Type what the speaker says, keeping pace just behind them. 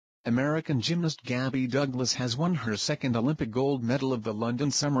American gymnast Gabby Douglas has won her second Olympic gold medal of the London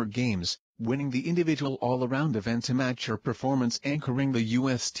Summer Games, winning the individual all-around event to match her performance anchoring the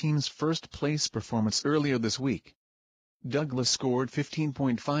U.S. team's first-place performance earlier this week. Douglas scored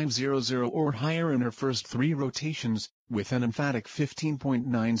 15.500 or higher in her first three rotations, with an emphatic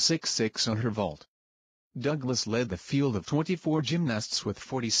 15.966 on her vault. Douglas led the field of 24 gymnasts with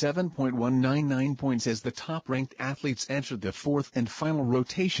 47.199 points as the top-ranked athletes entered the fourth and final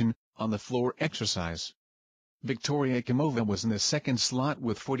rotation, on the floor exercise. Victoria Kimova was in the second slot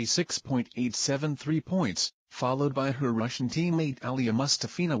with 46.873 points, followed by her Russian teammate Alia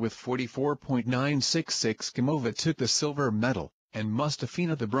Mustafina with 44.966. Kimova took the silver medal, and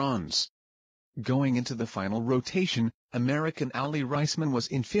Mustafina the bronze. Going into the final rotation, American Ali Reisman was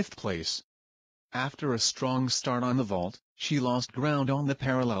in fifth place. After a strong start on the vault, she lost ground on the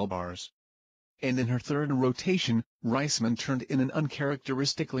parallel bars. And in her third rotation, Reisman turned in an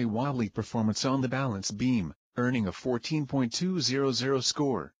uncharacteristically wobbly performance on the balance beam, earning a 14.200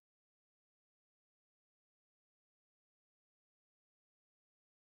 score.